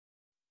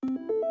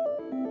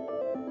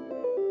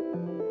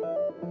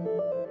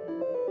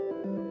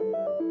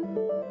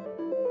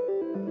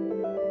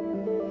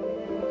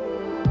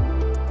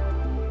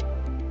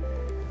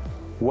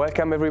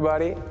Welcome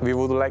everybody, we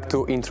would like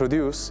to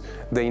introduce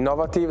the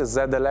innovative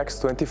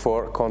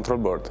ZLX24 control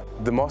board,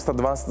 the most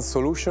advanced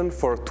solution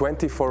for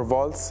 24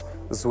 volts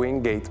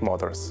swing gate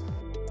motors.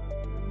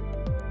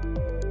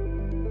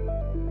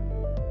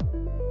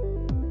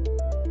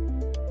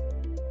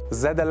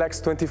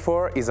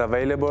 ZLX24 is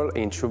available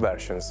in two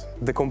versions,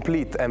 the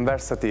complete and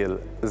versatile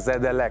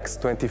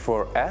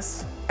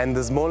ZLX24S and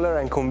the smaller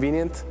and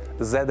convenient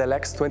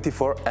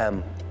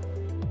ZLX24M.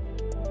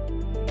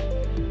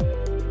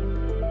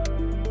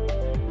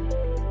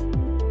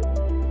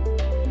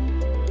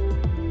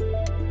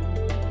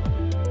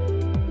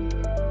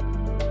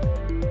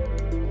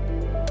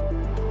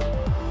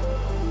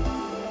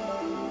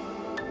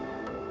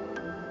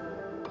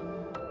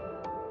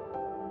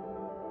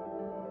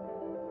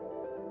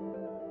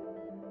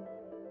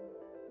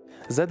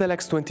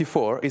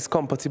 ZLX24 is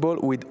compatible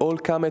with all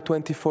CAME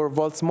 24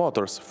 volts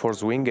motors for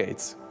swing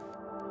gates.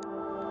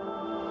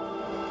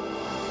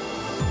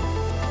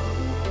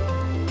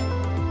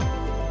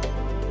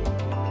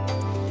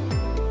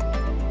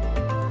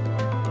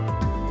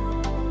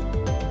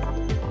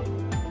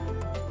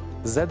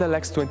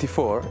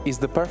 ZLX24 is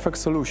the perfect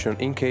solution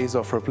in case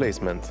of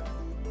replacement.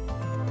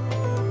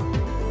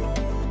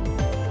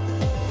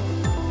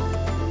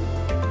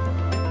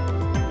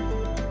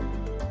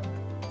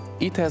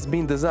 It has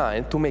been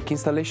designed to make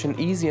installation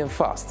easy and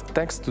fast,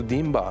 thanks to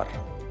DIN bar.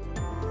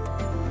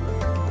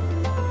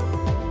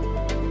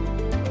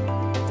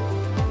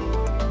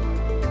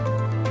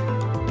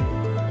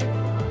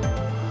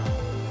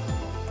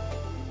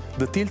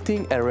 The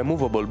tilting and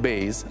removable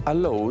base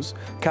allows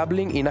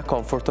cabling in a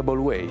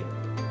comfortable way.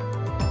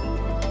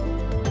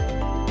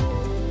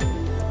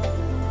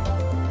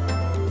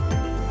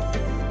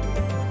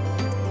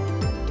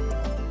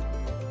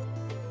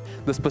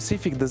 The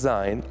specific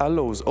design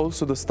allows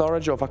also the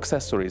storage of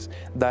accessories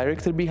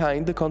directly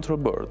behind the control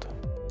board.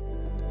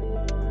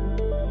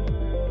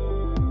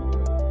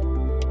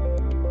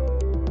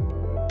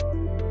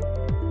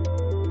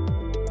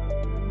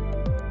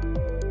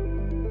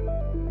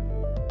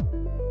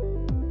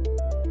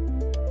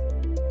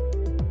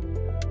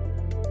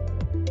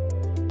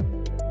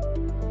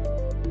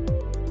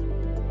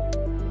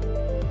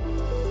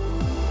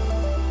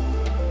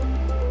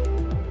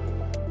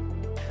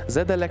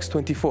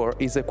 ZLX24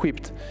 is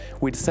equipped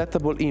with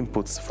settable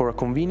inputs for a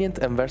convenient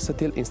and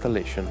versatile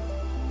installation.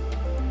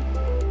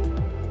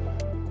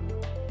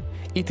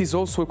 It is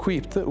also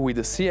equipped with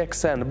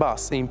CXN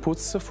BUS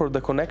inputs for the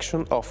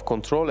connection of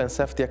control and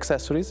safety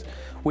accessories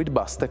with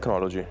bus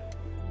technology.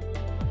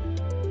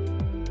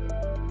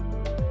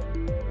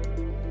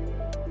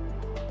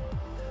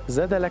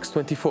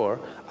 ZLX24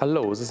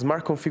 allows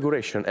smart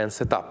configuration and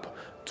setup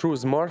through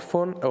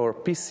smartphone or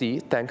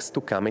PC thanks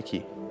to CAME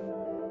key.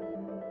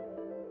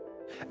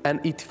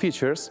 And it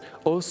features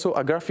also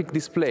a graphic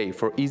display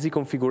for easy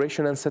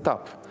configuration and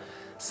setup,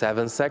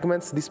 7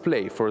 segments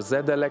display for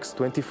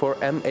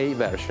ZLX24MA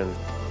version.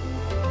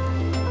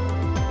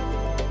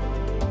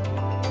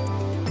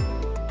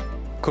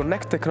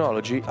 Connect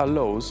technology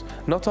allows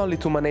not only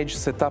to manage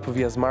setup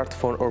via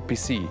smartphone or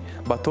PC,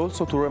 but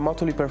also to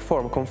remotely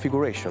perform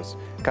configurations,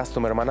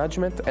 customer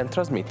management and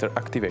transmitter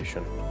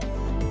activation.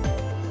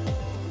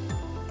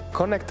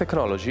 Connect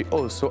technology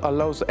also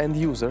allows end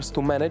users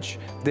to manage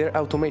their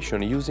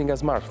automation using a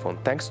smartphone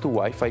thanks to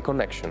Wi-Fi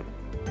connection.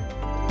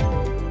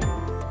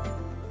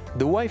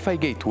 The Wi-Fi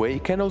gateway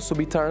can also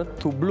be turned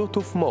to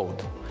Bluetooth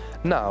mode.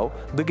 Now,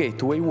 the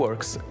gateway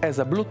works as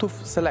a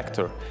Bluetooth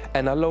selector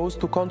and allows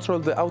to control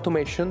the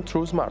automation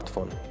through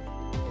smartphone.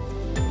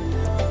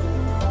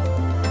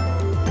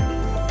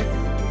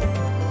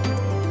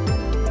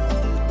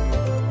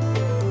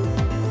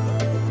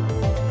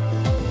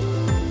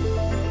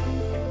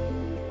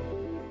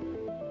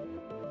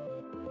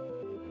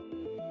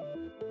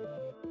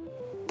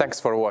 Thanks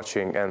for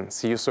watching and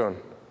see you soon.